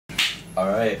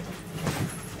Alright,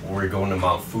 we're going to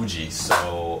Mount Fuji,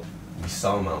 so we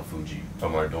saw Mount Fuji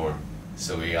from our dorm.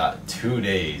 So we got 2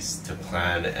 days to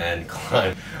plan and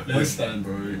climb. Less than,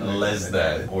 bro. Less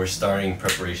than. We're starting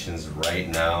preparations right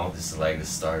now. This is like the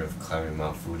start of climbing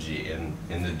Mount Fuji in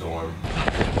the dorm.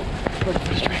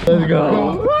 Let's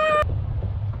go.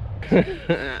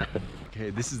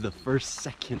 Okay, this is the first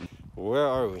second. Where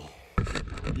are we?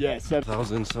 Yeah,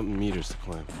 7,000 something meters to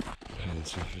climb.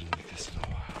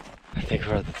 I think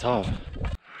we're at the top.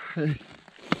 We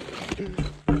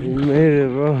made it,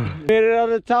 bro. Made it on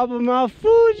the top of Mount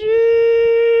Fuji!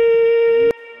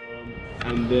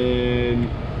 And then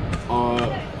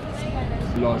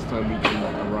last time we didn't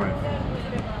arrive.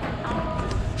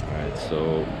 Alright,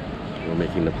 so we're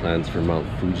making the plans for Mount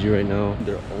Fuji right now.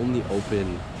 They're only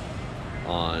open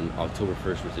on October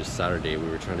 1st, which is Saturday. We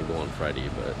were trying to go on Friday,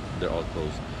 but they're all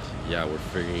closed. Yeah, we're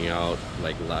figuring out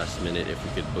like last minute if we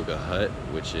could book a hut,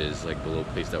 which is like the little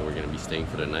place that we're gonna be staying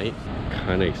for the night.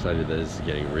 Kind of excited that this is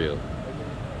getting real.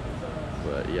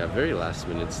 But yeah, very last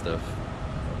minute stuff.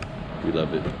 We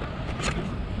love it.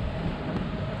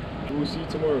 We'll see you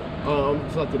tomorrow.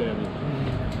 It's not today, I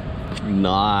mean.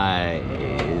 Nice.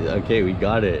 Okay, we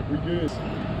got it. We good.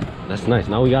 That's nice.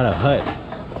 Now we got a hut.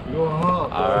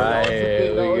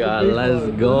 Alright, we got, let's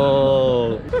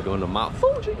go. We're going to Mount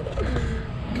Fuji.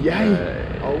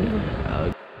 Yeah. Oh.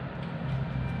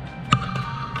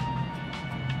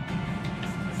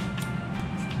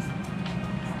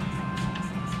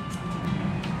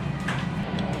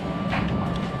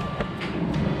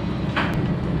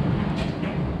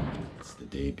 It's the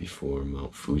day before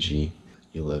Mount Fuji,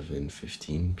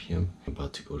 11:15 p.m. I'm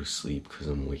about to go to sleep because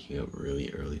I'm waking up really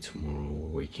early tomorrow.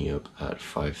 We're waking up at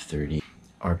 5:30.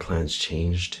 Our plans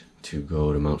changed to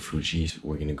go to Mount Fuji.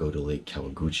 We're gonna go to Lake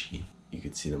Kawaguchi. You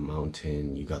can see the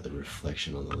mountain, you got the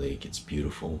reflection on the lake, it's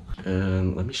beautiful.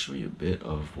 And let me show you a bit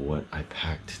of what I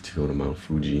packed to go to Mount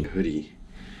Fuji. Hoodie,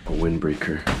 a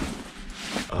windbreaker,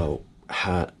 a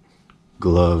hat,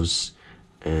 gloves,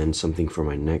 and something for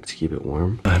my neck to keep it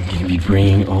warm. I'm gonna be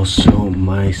bringing also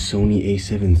my Sony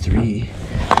a7 III,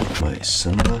 my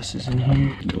sunglasses in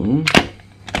here. Boom.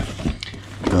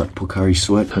 Got Pocari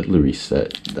Sweat cutlery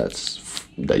set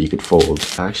that you could fold.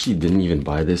 I actually didn't even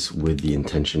buy this with the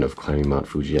intention of climbing Mount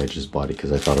Fuji. I just bought it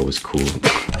because I thought it was cool.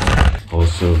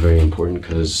 Also very important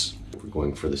because we're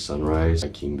going for the sunrise,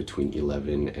 hiking between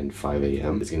 11 and 5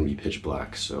 a.m. It's gonna be pitch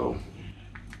black, so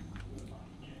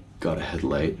got a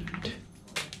headlight.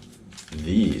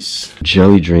 These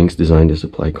jelly drinks designed to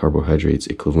supply carbohydrates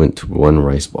equivalent to 1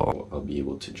 rice ball. I'll be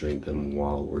able to drink them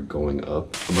while we're going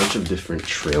up. A bunch of different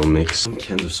trail mix, some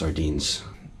cans of sardines.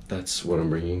 That's what I'm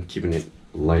bringing, keeping it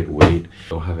lightweight.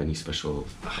 Don't have any special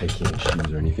hiking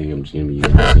shoes or anything. I'm just gonna be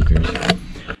using my sneakers.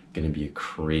 Gonna be a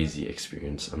crazy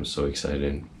experience. I'm so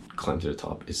excited. Climb to the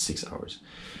top is 6 hours.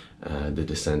 The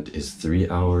descent is 3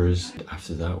 hours.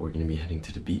 After that, we're gonna be heading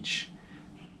to the beach.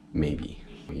 Maybe.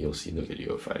 You'll see in the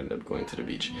video if I end up going to the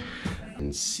beach.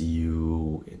 And see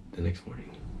you the next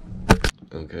morning.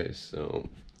 Okay, so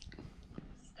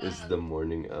it's the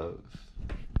morning of,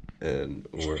 and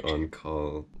we're on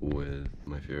call with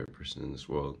my favorite person in this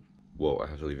world. Whoa, I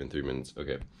have to leave in 3 minutes.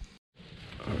 Okay.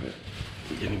 Alright,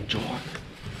 we're getting George.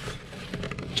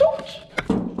 George!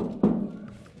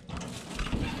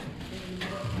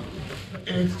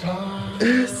 It's time.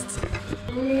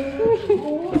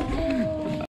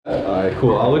 Alright,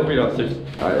 cool. I'll look for you downstairs.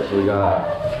 Alright, so we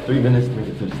got 3 minutes to make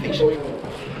it to the station.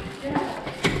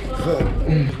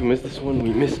 If we miss this one, we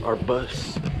miss our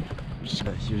bus.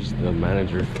 Here's the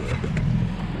manager.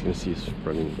 You can see us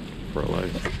running for our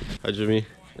lives. Hi, Jimmy.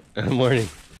 Good morning.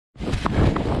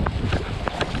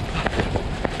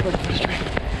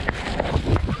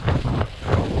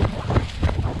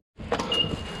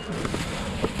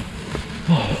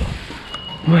 Oh,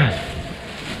 man.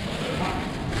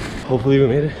 Hopefully we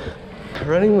made it.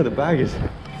 Running with a bag is...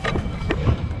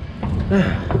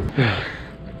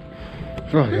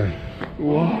 Oh god.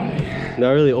 Why? That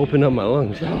really opened up my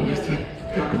lungs. And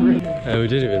we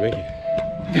didn't even make it.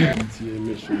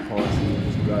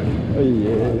 Oh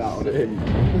yeah.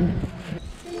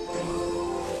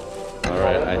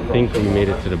 Alright, I think we made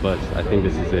it to the bus. I think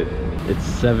this is it. It's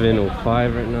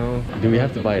 7:05 right now. Do we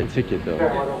have to buy a ticket though?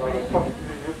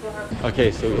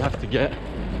 Okay, so we have to get...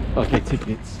 Okay,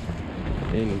 tickets.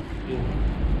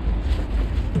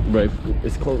 Right,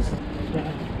 it's closed.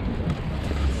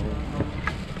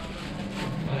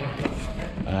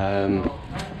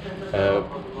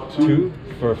 2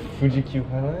 for Fuji Q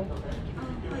Highline.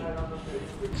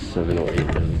 7:08.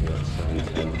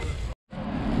 7:10.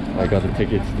 I got the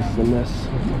tickets. This is a mess.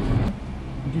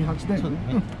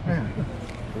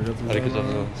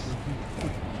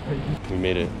 We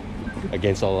made it.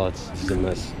 Against all odds. This is a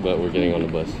mess, but we're getting on the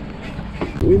bus.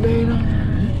 We made it!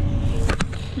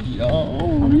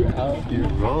 Yo, we out here,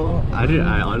 bro.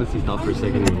 I honestly thought for a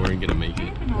second we weren't gonna make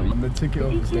it. The ticket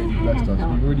office lady blessed us.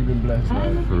 We've already been blessed,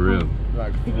 like, For real.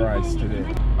 like Christ today.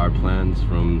 Our plans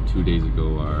from 2 days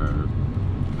ago are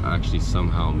actually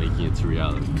somehow making it to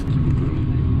reality.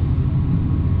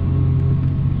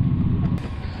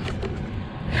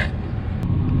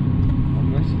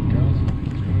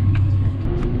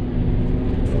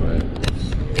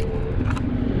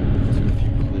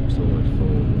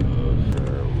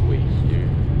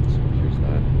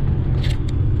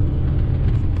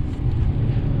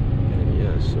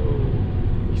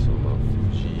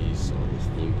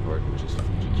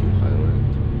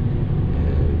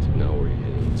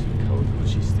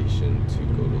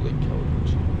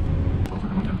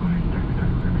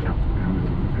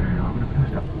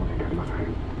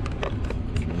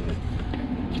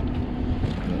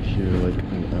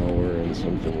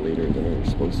 Something later than I was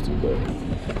supposed to, but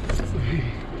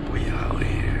we out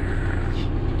here.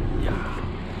 Yeah,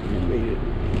 we made it.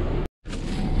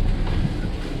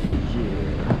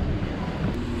 Yeah.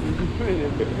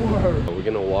 We're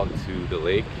gonna walk to the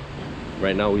lake.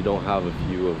 Right now we don't have a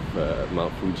view of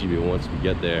Mount Fuji, but once we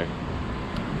get there,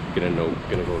 we're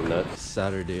gonna go nuts.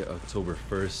 Saturday, October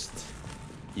 1st,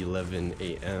 11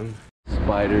 a.m.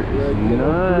 Spider is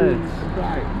nuts.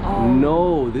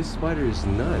 No, this spider is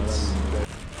nuts.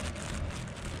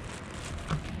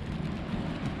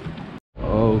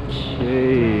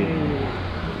 Okay,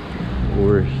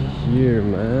 we're here,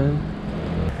 man.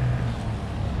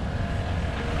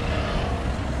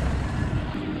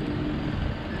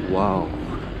 Wow,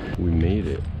 we made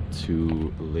it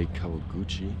to Lake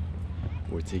Kawaguchi.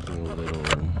 We're taking a little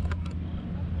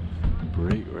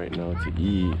break right now to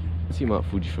eat. See Mount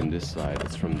Fuji from this side,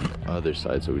 it's from the other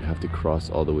side, so we'd have to cross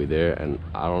all the way there, and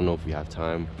I don't know if we have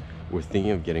time. We're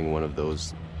thinking of getting one of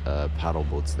those paddle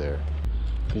boats there.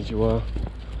 Konnichiwa.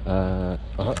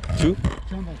 Two?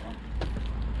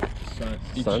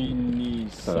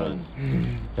 Ichini-san.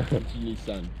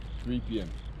 Ichini-san. 3 p.m.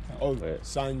 Oh,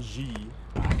 Sanji.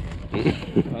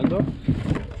 Panda?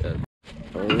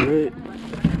 Alright.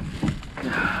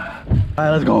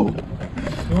 Alright, let's go.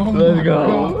 Let's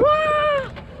go.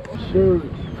 Sure,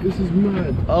 this is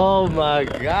mad. Oh my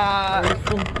god.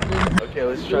 Okay,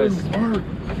 let's try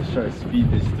to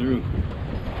speed this through.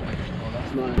 Oh,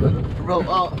 that's nice. Bro,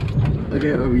 oh. Okay,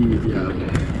 yeah.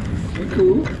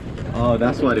 Cool. Oh,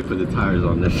 that's why they put the tires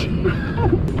on this.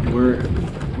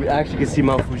 We actually can see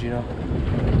Mount Fuji now.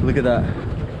 Look at that.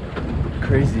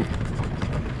 Crazy.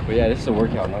 But yeah, this is a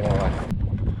workout, not gonna lie.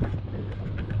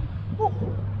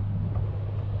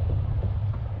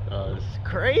 Oh, this is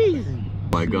crazy.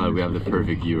 Oh my god, we have the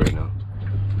perfect view right now.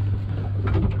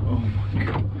 Oh my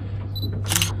god.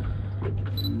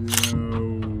 No.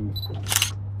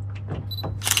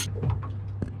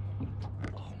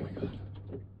 Oh my god.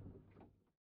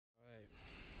 Alright.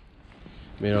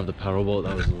 Made it off the paddle boat.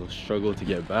 That was a little struggle to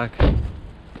get back.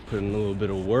 Put in a little bit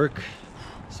of work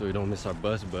so we don't miss our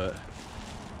bus, but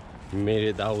we made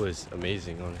it. That was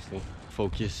amazing, honestly.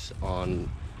 Focus on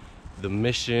the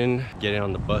mission, getting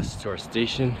on the bus to our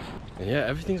station. And yeah,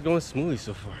 everything's going smoothly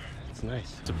so far. It's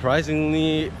nice.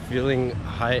 Surprisingly, feeling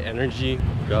high energy.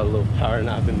 Got a little power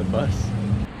nap in the bus.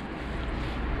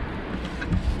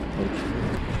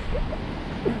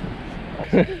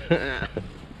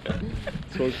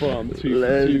 So far, I'm too.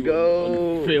 Let's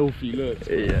go. Filthy, look.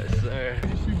 Yes, sir.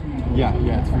 Yeah,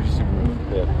 it's Fuji Subaru.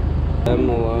 Yeah.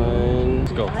 M-line.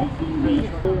 Let's go.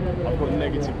 I've got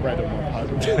negative bread on my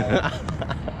paddle.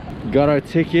 Got our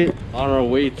ticket on our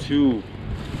way to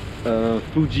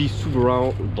Fuji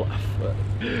Subaru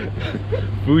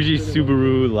Fuji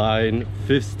Subaru line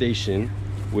 5th station,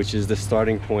 which is the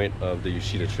starting point of the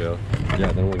Yoshida Trail.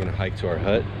 Yeah, then we're gonna hike to our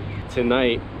hut.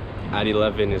 Tonight at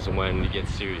 11 is when it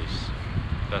gets serious.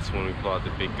 That's when we pull out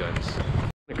the big guns.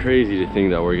 Crazy to think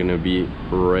that we're gonna be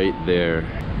right there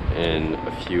in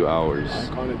a few hours. I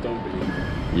kinda don't believe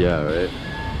it. Yeah, right?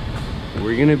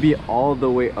 We're gonna be all the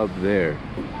way up there.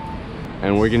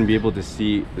 And we're gonna be able to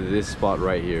see this spot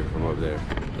right here from up there.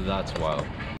 That's wild.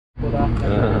 The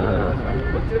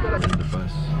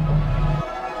bus.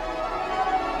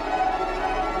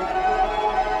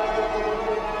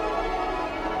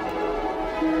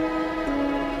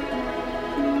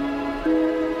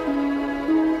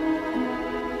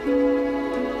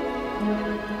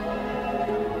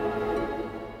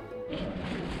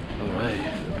 Alright,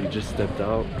 we just stepped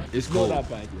out. It's Not cold. that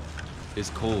bad yet. is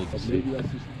cold. Maybe that's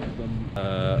just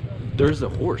There's a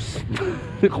horse.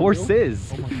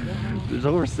 Horses. There's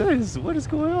horses. What is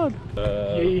going on?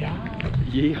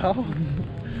 Yeah.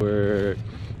 We're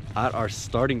at our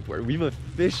starting point. We've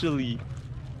officially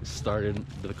started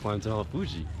the climb to Mount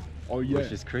Fuji. Oh yeah.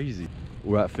 Which is crazy.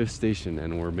 We're at 5th station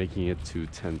and we're making it to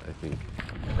 10th, I think.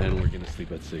 And we're gonna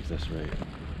sleep at 6, that's right.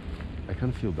 I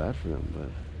kind of feel bad for them, but...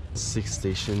 6th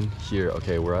station here.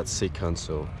 Okay, we're at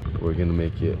Seikanso. We're gonna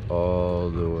make it all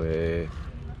the way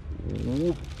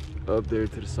up there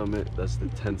to the summit. That's the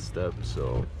 10th step,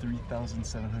 so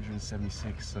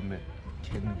 3,776 summit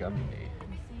Kengamine.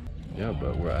 Yeah,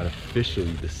 but we're at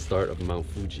officially the start of Mount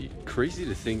Fuji. Crazy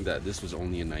to think that this was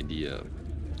only an idea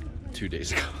 2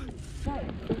 days ago.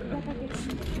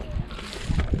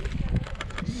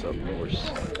 Sup,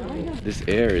 horse. This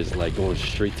air is like going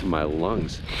straight to my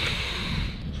lungs.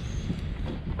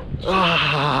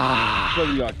 Ah!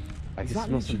 I can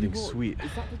smell something sweet.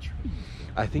 Is that the tree?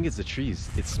 I think it's the trees.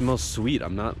 It smells sweet.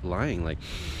 I'm not lying. Like,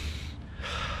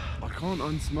 I can't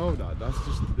unsmell that. That's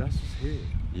just here.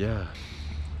 yeah.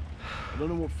 I don't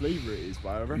know what flavor it is, but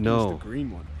I reckon No. it's the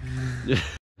green one.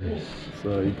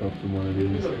 So you got some one of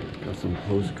these. Got some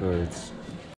postcards.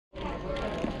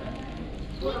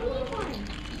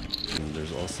 And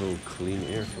there's also clean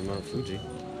air from Mount Fuji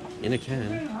in a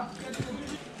can.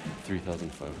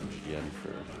 3,500 yen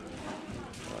for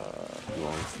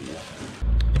long sleeve.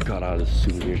 Got out of the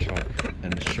souvenir shop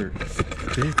and the shirt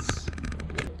fits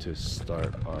to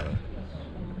start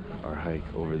our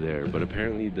hike over there, but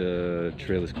apparently the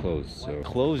trail is closed. So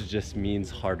closed just means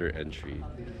harder entry.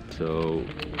 So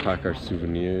pack our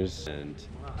souvenirs and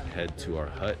head to our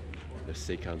hut, the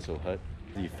Seikanso hut,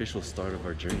 the official start of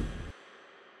our journey.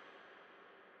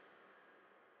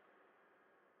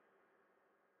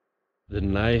 The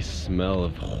nice smell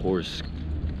of horse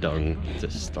dung to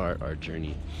start our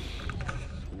journey.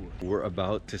 We're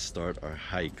about to start our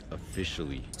hike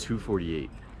officially. 2:48.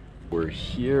 We're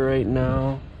here right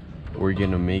now. We're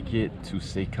gonna make it to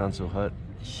Seikanso hut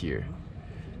here.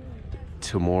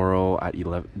 Tomorrow at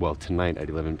 11, well tonight at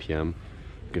 11 p.m.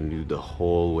 We're gonna do the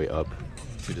whole way up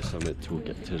to the summit to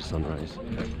get to the sunrise.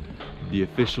 The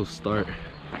official start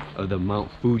of the Mount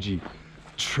Fuji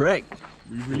trek.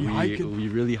 We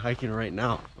really hiking right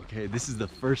now. Okay, this is the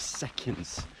first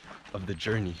seconds of the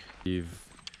journey. We've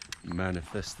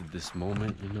manifested this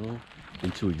moment, you know,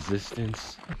 into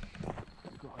existence.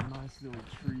 Got a nice little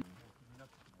tree.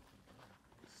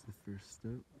 This is the first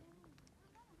step.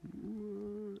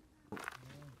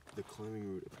 The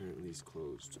climbing route apparently is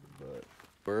closed, but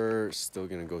we're still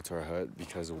gonna go to our hut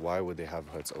because why would they have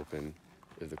huts open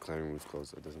if the climbing route's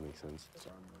closed? That doesn't make sense.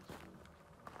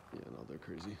 Yeah, no, they're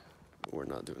crazy. We're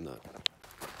not doing that.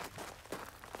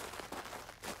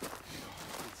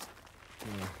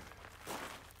 Yeah.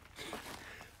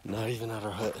 Not even at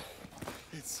our hut.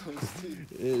 It's so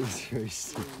steep. It is very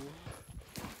steep.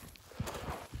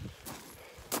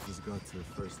 Just got to the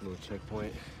first little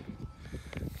checkpoint.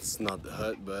 It's not the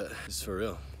hut, but it's for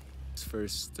real. This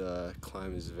first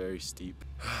climb is very steep.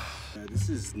 Yeah, this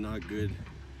is not good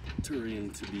terrain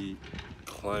to be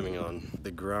climbing on.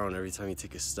 The ground, every time you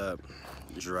take a step,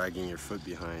 dragging your foot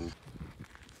behind.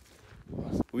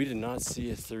 We did not see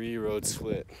a 3-road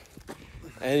split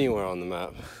anywhere on the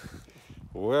map.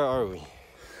 Where are we?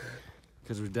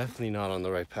 Because we're definitely not on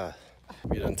the right path.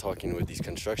 We're done talking with these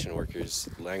construction workers,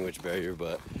 language barrier,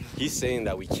 but he's saying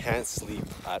that we can't sleep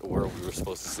at where we were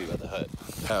supposed to sleep at the hut.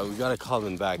 We gotta call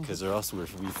him back because or else we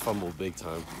fumble big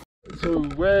time. So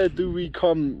where do we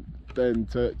come then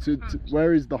to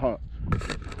where is the hut?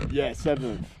 Yeah,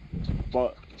 7th.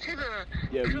 But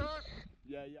yeah,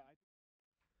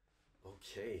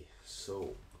 Okay,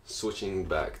 so switching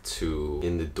back to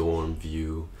in the dorm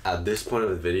view. At this point of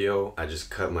the video, I just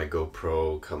cut my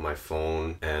GoPro, cut my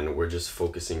phone, and we're just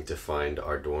focusing to find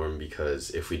our dorm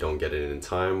because if we don't get it in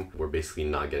time, we're basically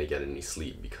not gonna get any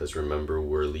sleep because remember,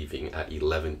 we're leaving at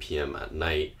 11 p.m. at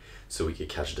night so we could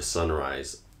catch the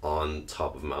sunrise on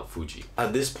top of Mount Fuji.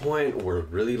 At this point, we're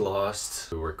really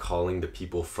lost. We're calling the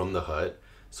people from the hut.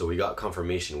 So we got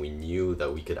confirmation. We knew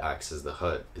that we could access the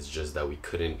hut. It's just that we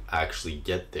couldn't actually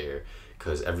get there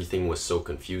because everything was so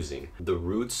confusing. The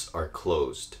routes are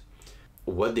closed.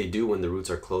 What they do when the routes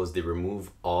are closed, they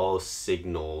remove all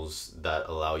signals that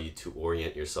allow you to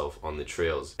orient yourself on the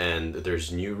trails. And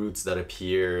there's new routes that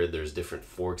appear, there's different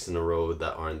forks in the road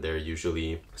that aren't there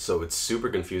usually. So it's super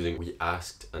confusing. We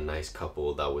asked a nice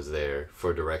couple that was there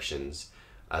for directions,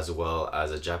 as well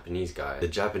as a Japanese guy. The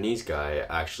Japanese guy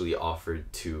actually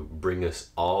offered to bring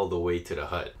us all the way to the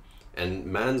hut. And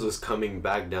Mans was coming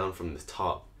back down from the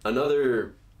top.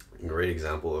 Another great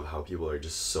example of how people are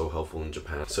just so helpful in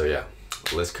Japan. So yeah,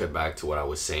 let's cut back to what I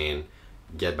was saying,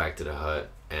 get back to the hut,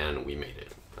 and we made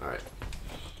it. All right.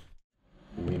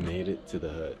 We made it to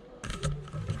the hut.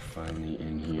 We're finally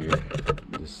in here.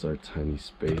 This is our tiny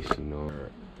space, you know.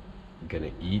 We're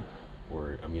gonna eat,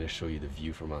 or I'm gonna show you the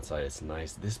view from outside. It's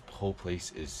nice. This whole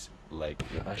place is like,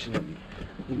 actually,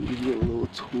 let me give you a little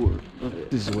tour of it.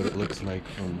 This is what it looks like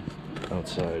from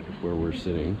outside where we're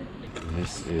sitting.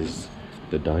 This is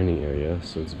the dining area,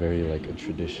 so it's very like a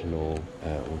traditional,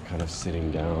 we're kind of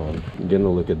sitting down. I'm getting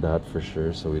a look at that for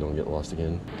sure so we don't get lost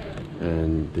again.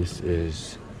 And this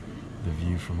is the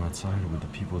view from outside with the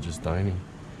people just dining.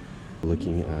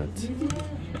 Looking at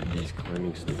these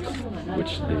climbing sticks,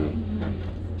 which they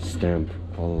stamp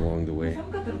all along the way.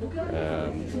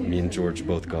 Me and George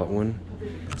both got one,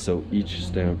 so each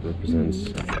stamp represents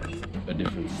a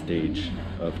different stage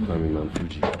of climbing Mount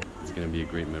Fuji. It's gonna be a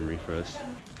great memory for us.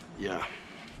 Yeah,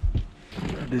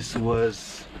 this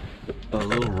was a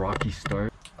little rocky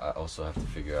start. I also have to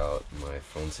figure out my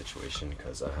phone situation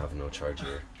because I have no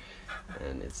charger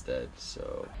and it's dead.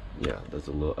 So yeah, there's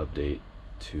a little update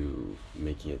to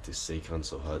making it to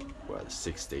Seikanso Hut, where the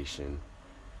 6th station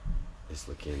is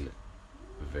looking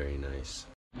very nice.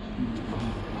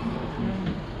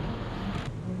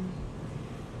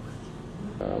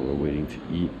 We're waiting to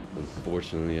eat.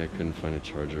 Unfortunately, I couldn't find a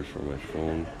charger for my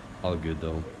phone. All good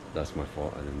though. That's my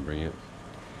fault. I didn't bring it.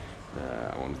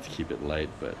 I wanted to keep it light,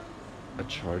 but a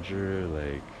charger,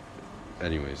 like,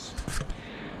 anyways.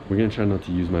 We're gonna try not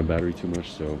to use my battery too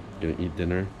much, so gonna eat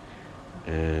dinner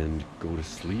and go to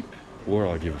sleep, or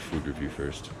I'll give a food review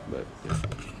first, but yeah.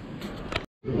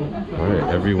 All right,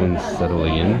 everyone's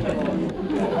settling in.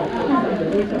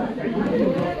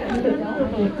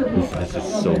 This is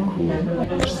so cool.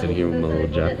 I'm just sitting here with my little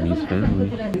Japanese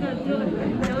family.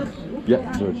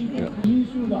 Yeah, George, yeah.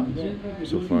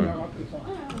 So far,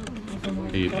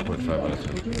 8.5 out of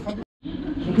 10.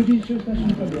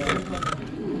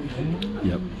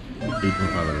 Yep,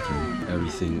 8.5 out of 10.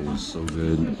 Everything was so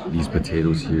good. These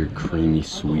potatoes here, creamy,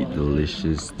 sweet,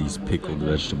 delicious. These pickled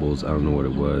vegetables, I don't know what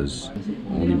it was.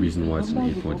 Only reason why it's an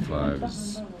 8.5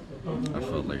 is I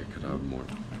felt like I could have more.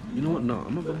 You know what? No,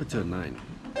 I'm gonna bump it to a 9.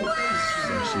 This is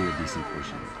actually a decent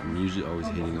portion. I'm usually always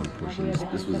hating on portions.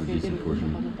 This was a decent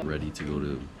portion. Ready to go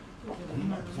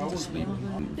to sleep.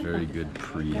 Very good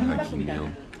pre-hiking meal.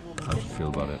 How do you feel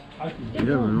about it? Yeah,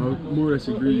 man, I more or less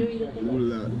agree. All of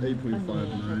that, 8.5,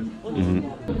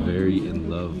 9. Very in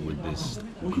love with this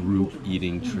group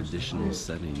eating traditional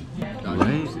setting,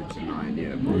 right?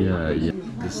 Yeah.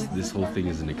 This whole thing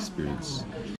is an experience.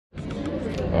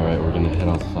 All right, we're gonna head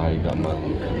outside. Got my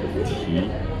little cup of tea.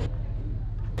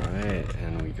 All right,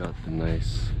 and we got the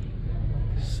nice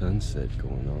sunset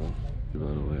going on.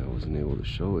 By the way, I wasn't able to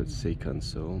show it.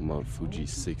 Seikanso, Mount Fuji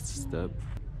 6th step.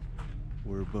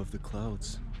 We're above the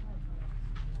clouds.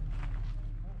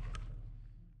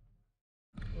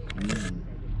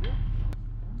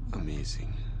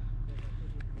 Amazing.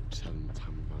 Just having the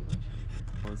time of my life.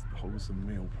 Most wholesome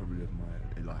meal probably of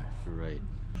my life. Right.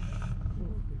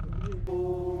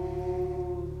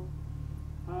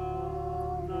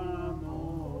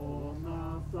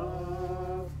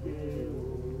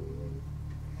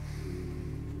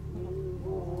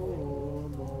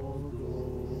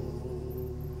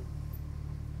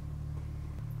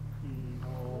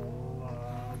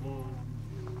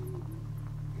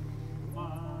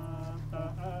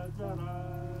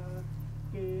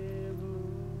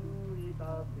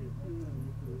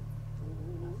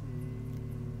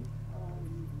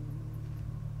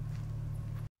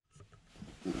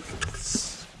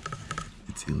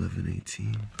 It's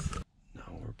 11:18.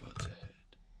 Now we're about to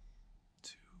head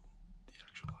to the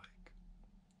actual hike.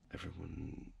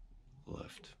 Everyone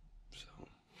left, so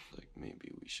like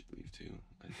maybe we should leave too.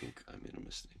 I think I made a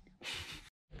mistake.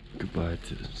 Goodbye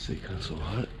to Seikanso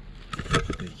Hut.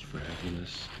 Thank you for having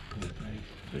us.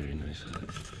 Very nice hut.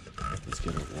 Let's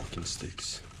get our walking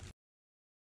sticks.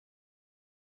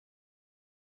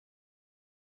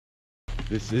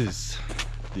 This is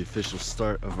the official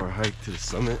start of our hike to the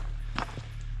summit.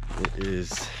 It is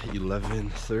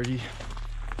 11:30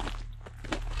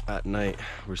 at night.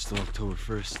 We're still October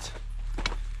 1st.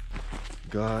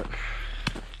 Got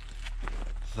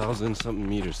 1,000-something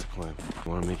meters to climb. I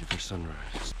want to make it for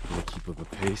sunrise. I'm gonna keep up a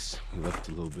pace. We left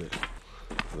a little bit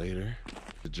later.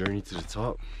 The journey to the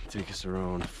top take us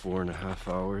around 4.5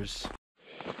 hours.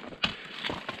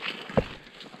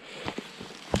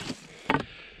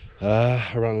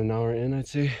 Around an hour in, I'd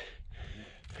say.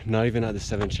 Not even at the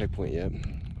 7th checkpoint yet,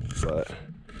 but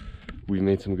we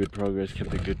made some good progress,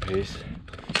 kept a good pace.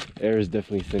 Air is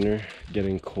definitely thinner,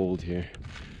 getting cold here,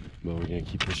 but we're gonna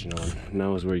keep pushing on.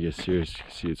 Now is where it gets serious. You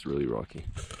can see it's really rocky.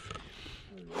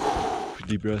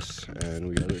 deep breaths, and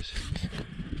we got this.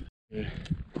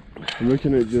 I'm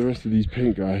looking at the rest of these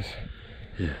paint guys.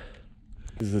 Yeah.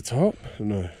 Is the top?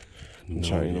 No. I'm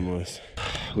chatting on this.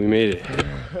 We made it.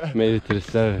 Made it to the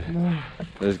 7.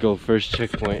 Let's go. First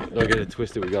checkpoint. Don't get it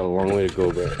twisted. We got a long way to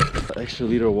go, but the extra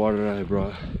liter of water that I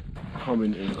brought.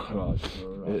 Coming in clutch.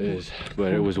 It is,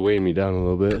 but it was weighing me down a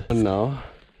little bit. And now,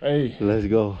 hey, let's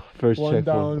go. First one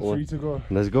checkpoint. down, 3 to go.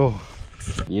 Let's go.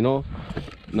 You know,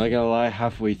 not gonna lie,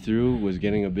 halfway through was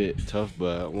getting a bit tough,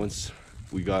 but once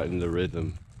we got in the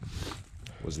rhythm,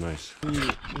 it was nice.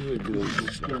 Very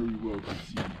well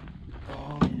conceived.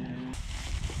 Oh yeah.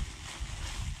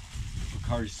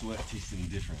 Bacardi Sweat tasting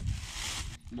different.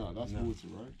 No, that's water,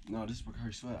 right? No, this is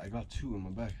Bacardi Sweat. I got 2 in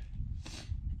my bag.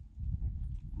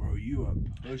 Bro, you are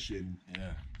pushing.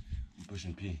 Yeah, I'm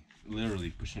pushing P.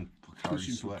 Literally pushing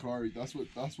Bacardi Sweat. Bacardi. That's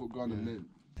what Ghana meant.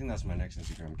 I think that's my next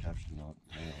Instagram caption. No,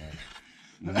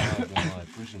 lie.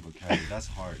 Pushing Bacardi. That's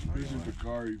hard. Pushing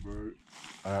Bacardi, bro.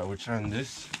 Alright, we're trying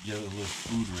this. Get a little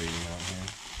food rating out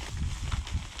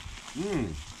here.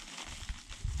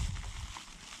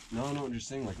 No, I know what you're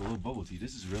saying, like a little bubble tea.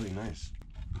 This is really nice.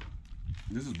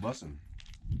 This is bussin'.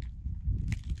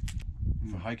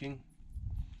 For hiking,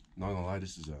 not gonna lie,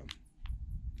 this is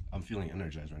I'm feeling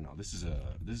energized right now. This is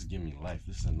giving me life.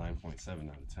 This is a 9.7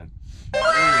 out of 10.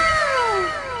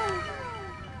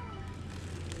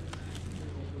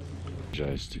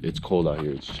 It's cold out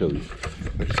here. It's chilly.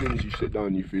 As soon as you sit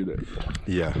down, you feel it.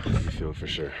 Yeah, you feel it for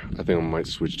sure. I think I might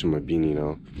switch to my beanie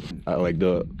now.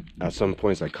 At some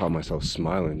points I caught myself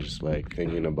smiling, just like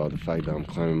thinking about the fact that I'm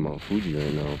climbing Mount Fuji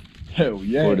right now. Hell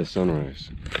yeah. For the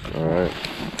sunrise. Alright.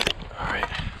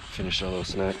 Finish our little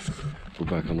snack. We're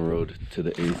back on the road to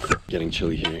the 8th. Getting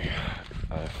chilly here.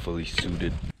 Fully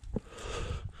suited.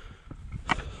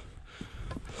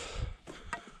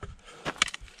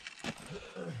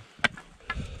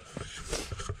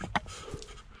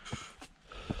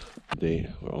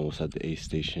 We're almost at the 8th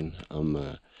station.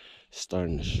 I'm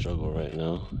starting to struggle right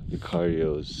now. The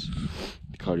cardio's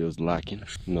lacking. I'm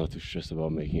not too stressed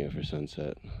about making it for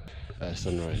sunset.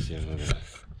 Sunrise, yeah, my bad.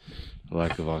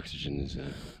 Lack of oxygen is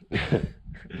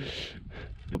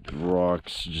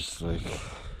rocks, just like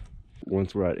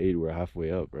once we're at 8, we're halfway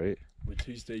up, right? We're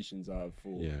 2 stations out of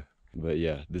 4. Yeah, but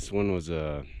yeah, this one was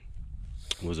a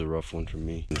rough one for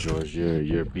me. George,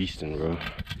 you're beasting, bro.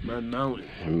 Man, mountain.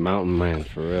 Mountain man,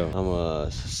 for real. I'm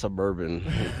a suburban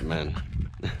man.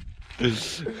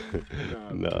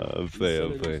 Nah, I'm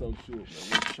playing. We're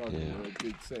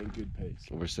setting good pace.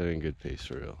 We're setting good pace,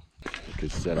 for real. We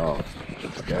could set off.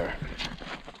 Let's go.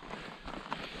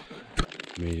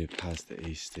 Made it past the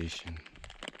 8th station.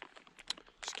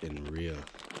 It's getting real.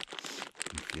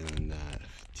 I'm feeling that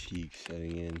fatigue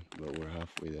setting in, but we're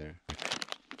halfway there.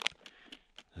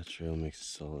 That trail makes it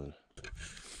solid.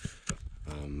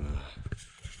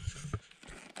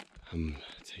 I'm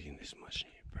taking this much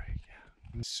needed break.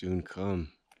 Yeah. Soon come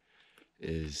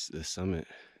is the summit.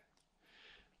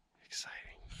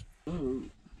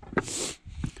 Exciting.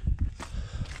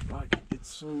 Like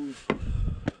it's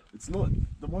not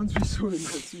the ones we saw in the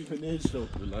souvenir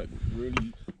shop were like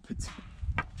really petite.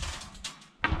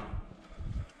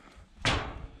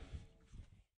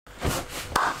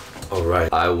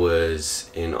 Alright, I was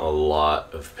in a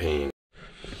lot of pain.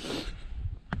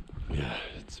 Yeah,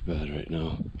 it's bad right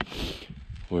now.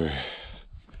 We're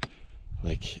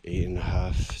like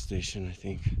 8.5 station, I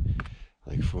think.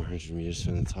 Like 400 meters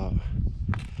from the top.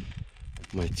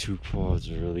 My 2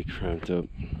 quads are really cramped up.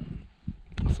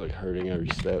 It's like hurting every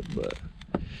step, but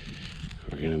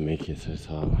we're gonna make it to the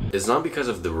top. It's not because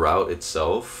of the route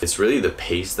itself. It's really the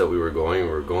pace that we were going.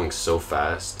 We were going so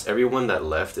fast. Everyone that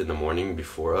left in the morning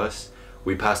before us,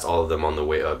 we passed all of them on the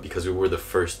way up because we were the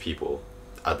first people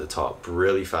at the top.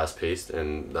 Really fast paced,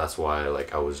 and that's why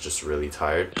I was just really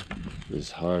tired.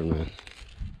 It's hard, man.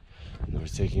 And we're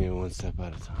taking it 1 step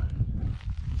at a time.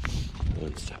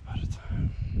 1 step at a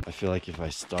time. I feel like if I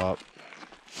stop,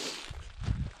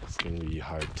 it's gonna be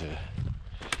hard to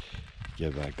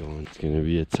get back going. It's gonna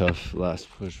be a tough last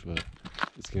push, but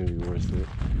it's gonna be worth it.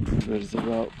 But it's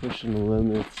about pushing the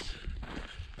limits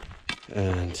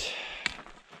and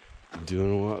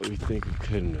doing what we think we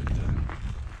couldn't have done.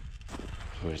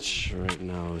 Which right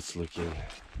now it's looking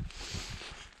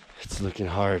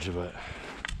hard, but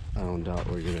I don't doubt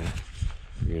we're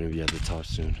gonna be at the top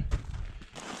soon.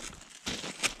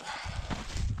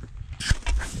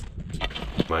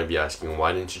 Might be asking,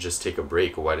 why didn't you just take a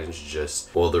break? Why didn't you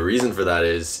just... Well, the reason for that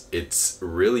is it's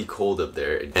really cold up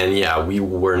there. And yeah, we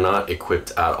were not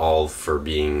equipped at all for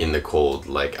being in the cold.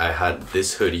 Like, I had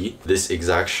this hoodie, this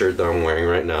exact shirt that I'm wearing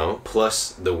right now,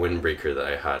 plus the windbreaker that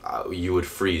I had. You would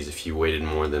freeze if you waited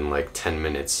more than like 10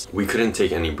 minutes. We couldn't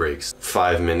take any breaks.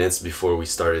 5 minutes before we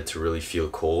started to really feel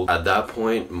cold. At that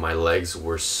point, my legs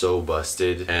were so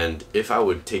busted, and if I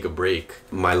would take a break,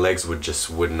 my legs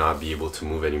would not be able to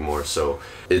move anymore. So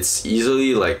it's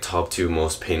easily like top 2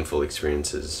 most painful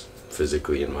experiences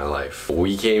physically in my life.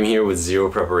 We came here with 0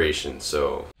 preparation,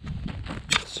 so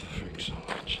suffering so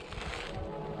much.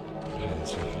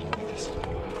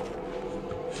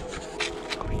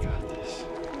 We got this.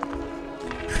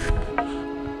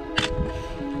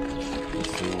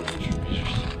 Let's do more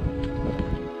meters.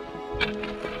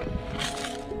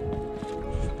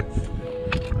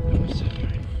 I'm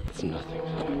suffering. It's nothing.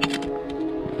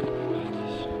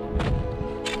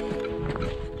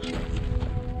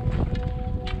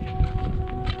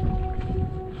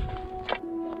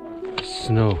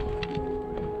 Snow.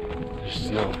 There's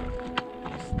snow.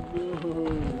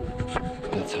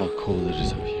 That's how cold it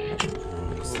is up here. We're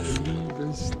almost there.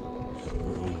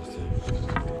 We're almost there.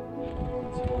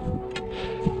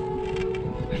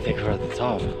 I think we're at the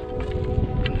top.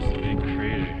 There's a big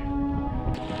crater.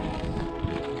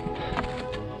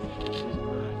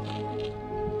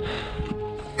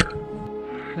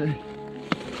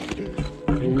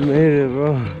 We made it,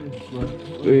 bro.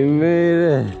 We made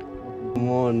it. Come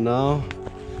on now.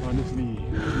 Honestly.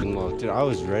 No, dude, I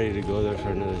was ready to go there for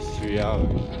another 3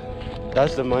 hours.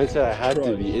 That's the mindset I had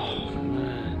to be. Oh,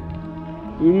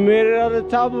 man. We made it on the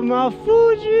top of Mount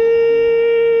Fuji!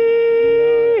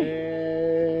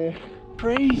 Yeah.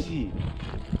 Crazy.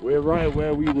 We're right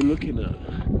where we were looking at.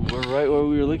 We're right where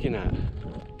we were looking at.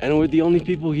 And we're the only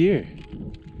people here.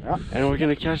 Yeah. And we're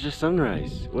gonna catch the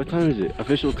sunrise. What time is it?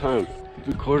 Official time.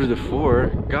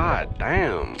 3:45. God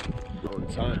damn. On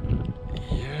time.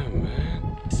 Yeah,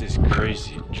 man. This is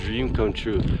crazy. Dream come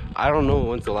true. I don't know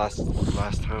when's the last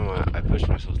time I pushed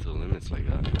myself to the limits like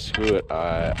that. Screw it.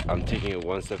 I'm taking it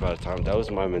one step at a time. That was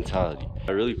my mentality.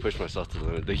 I really pushed myself to the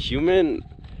limit. The human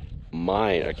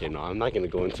mind. Okay, no, I'm not gonna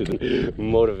go into the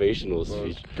motivational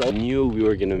speech. I knew we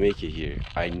were gonna make it here.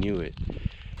 I knew it.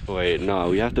 Wait, no,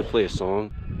 we have to play a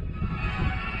song.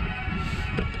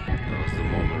 That was the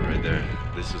moment right there.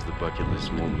 This is the bucket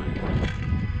list moment.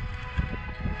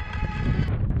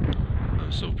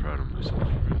 I'm so proud of myself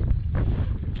for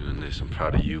doing this. I'm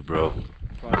proud of you, bro.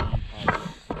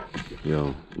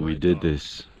 Yo, we did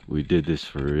this. We did this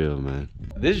for real, man.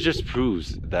 This just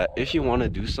proves that if you want to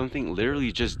do something,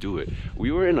 literally just do it.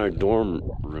 We were in our dorm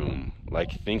room,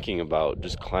 like thinking about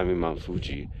just climbing Mount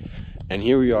Fuji. And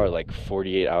here we are like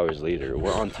 48 hours later.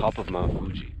 We're on top of Mount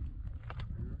Fuji.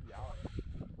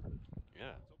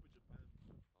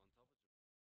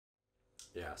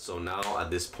 Yeah, so now at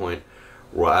this point,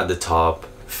 we're at the top.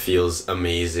 Feels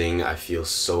amazing. I feel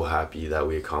so happy that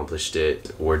we accomplished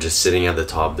it. We're just sitting at the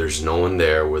top. There's no one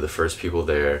there. We're the first people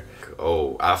there.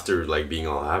 Oh, after like being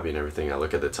all happy and everything, I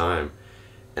look at the time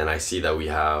and I see that we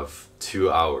have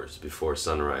 2 hours before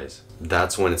sunrise.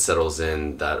 That's when it settles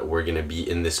in that we're gonna be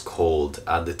in this cold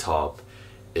at the top.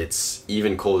 It's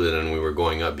even colder than we were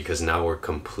going up because now we're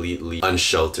completely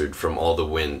unsheltered from all the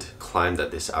wind. Climbed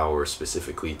at this hour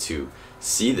specifically to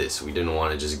see this. We didn't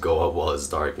want to just go up while it's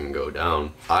dark and go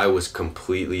down. I was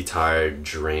completely tired,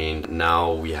 drained.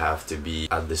 Now we have to be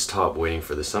at this top waiting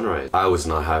for the sunrise. I was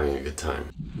not having a good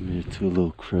time. I made it to a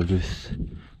little crevice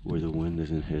where the wind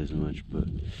doesn't hit as much, but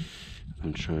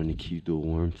I'm trying to keep the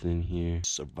warmth in here.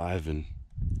 Surviving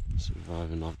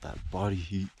off that body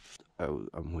heat.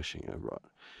 I'm wishing I brought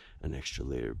an extra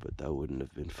layer, but that wouldn't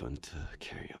have been fun to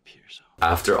carry up here. So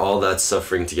after all that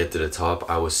suffering to get to the top,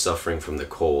 I was suffering from the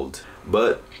cold.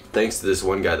 But thanks to this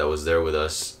one guy that was there with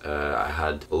us, I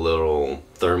had a little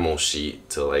thermal sheet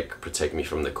to like protect me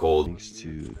from the cold. Thanks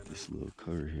to this little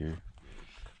cover here,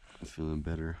 I'm feeling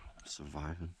better. I'm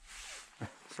surviving.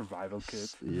 Survival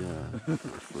kit. Yeah,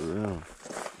 for real.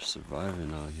 We're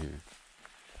surviving out here.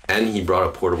 And he brought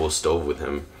a portable stove with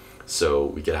him, so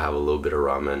we could have a little bit of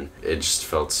ramen. It just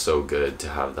felt so good to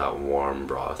have that warm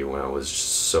broth when I was just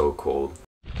so cold.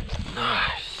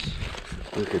 Nice.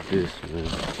 Look at this, man.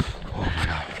 Oh my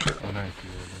god. Oh, nice.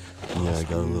 Yeah, I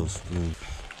got a little spoon.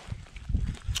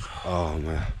 Oh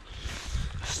man.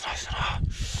 It's nice and hot.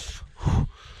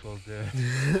 So good.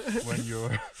 When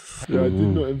you're... Yeah, I did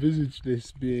not envisage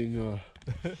this being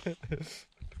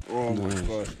oh my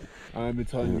god. I'm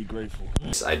eternally grateful.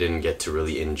 I didn't get to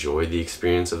really enjoy the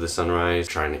experience of the sunrise,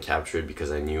 trying to capture it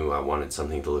because I knew I wanted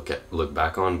something to look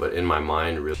back on, but in my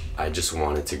mind, really, I just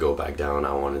wanted to go back down.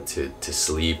 I wanted to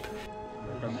sleep.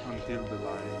 Until the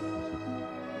line.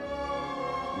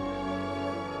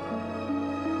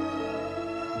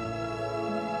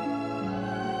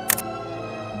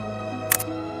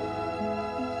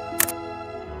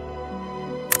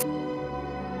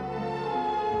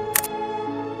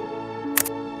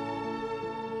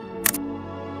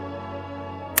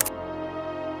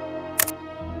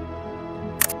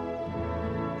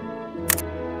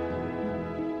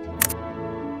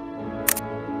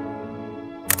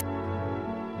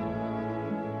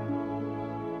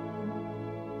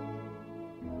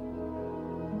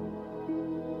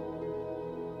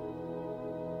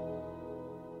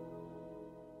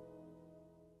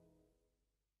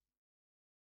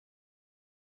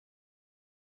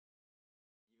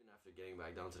 After getting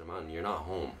back down to the mountain, you're not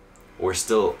home. We're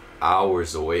still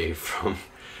hours away from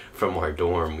our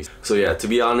dorm. So yeah, to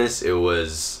be honest, it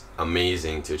was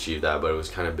amazing to achieve that, but it was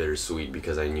kind of bittersweet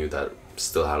because I knew that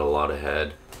still had a lot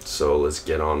ahead. So let's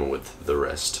get on with the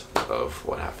rest of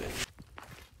what happened.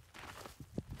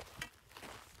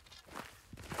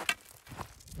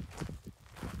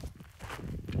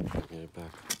 Get it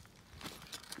back.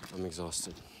 I'm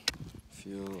exhausted.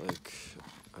 Feel like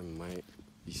I might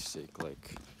be sick,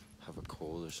 like have a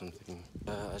cold or something.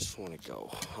 I just want to go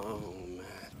home,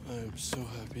 man. I'm so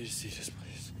happy to see this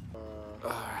place.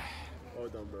 Alright. Well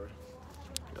done, bro.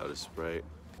 Got a Sprite.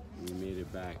 We made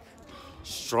it back.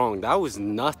 Strong. That was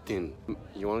nothing.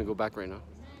 You want to go back right now?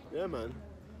 Yeah, man.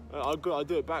 I'll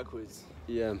do it backwards.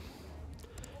 Yeah.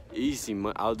 Easy.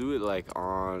 I'll do it like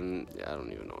on. Yeah, I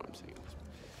don't even know what I'm saying.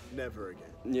 Never again.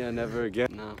 Yeah, never again.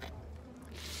 No.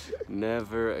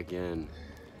 Never again.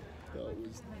 That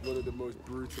was one of the most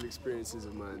brutal experiences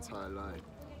of my entire life.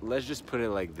 Let's just put it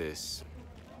like this.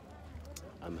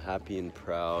 I'm happy and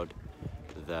proud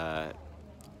that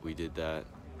we did that.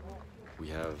 We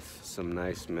have some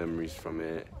nice memories from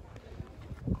it.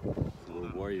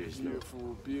 Little warriors now.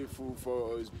 Beautiful, beautiful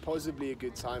photos. Possibly a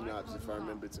good time lapse if I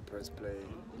remember to press play.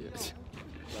 Yes.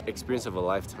 Experience of a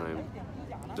lifetime.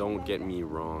 Don't get me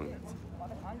wrong.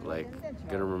 Like,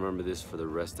 gonna remember this for the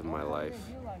rest of my life.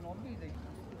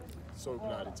 So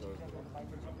glad it's over.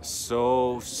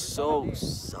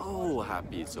 So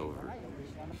happy it's over.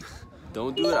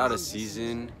 Don't do it out of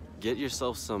season. Get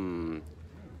yourself some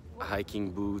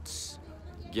hiking boots.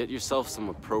 Get yourself some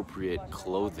appropriate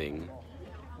clothing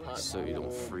so you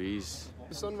don't freeze.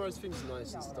 The sunrise thing's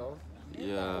nice and stuff.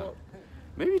 Yeah.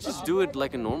 Maybe just do it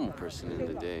like a normal person in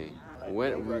the day. We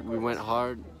went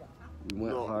hard. We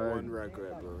went hard. One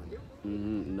regret, bro.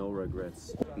 No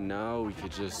regrets. Now we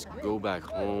could just go back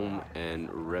home and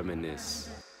reminisce.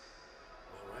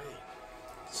 Alright.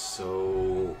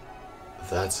 So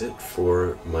that's it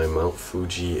for my Mount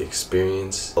Fuji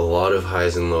experience. A lot of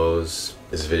highs and lows.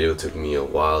 This video took me a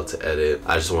while to edit.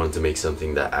 I just wanted to make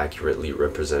something that accurately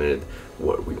represented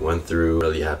what we went through.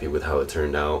 Really happy with how it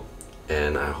turned out,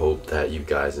 and I hope that you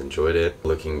guys enjoyed it.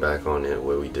 Looking back on it,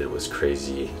 what we did was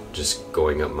crazy. Just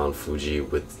going up Mount Fuji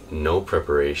with no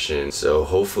preparation. So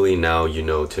hopefully now you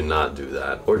know to not do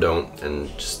that, or don't, and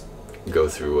just go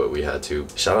through what we had to.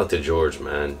 Shout out to George,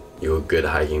 man. You're a good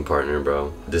hiking partner,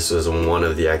 bro. This was one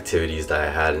of the activities that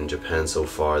I had in Japan so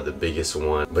far, the biggest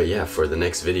one. But yeah, for the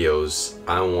next videos,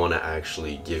 I want to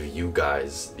actually give you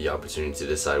guys the opportunity to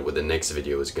decide what the next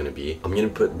video is going to be. I'm going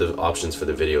to put the options for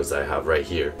the videos that I have right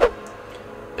here.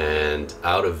 And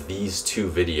out of these two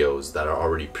videos that are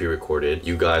already pre-recorded,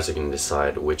 you guys are going to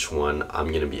decide which one I'm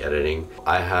going to be editing.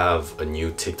 I have a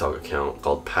new TikTok account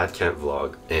called Pat Can't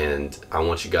Vlog, and I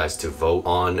want you guys to vote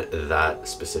on that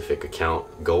specific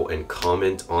account. Go and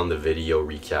comment on the video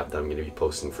recap that I'm going to be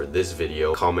posting for this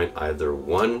video. Comment either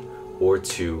 1 or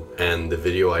 2, and the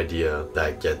video idea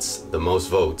that gets the most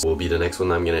votes will be the next one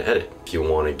that I'm gonna edit. If you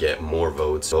want to get more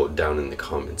votes, vote down in the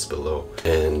comments below.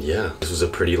 And yeah, this was a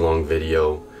pretty long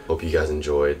video. Hope you guys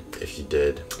enjoyed. If you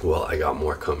did, well, I got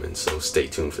more coming, so stay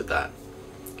tuned for that.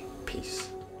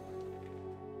 Peace.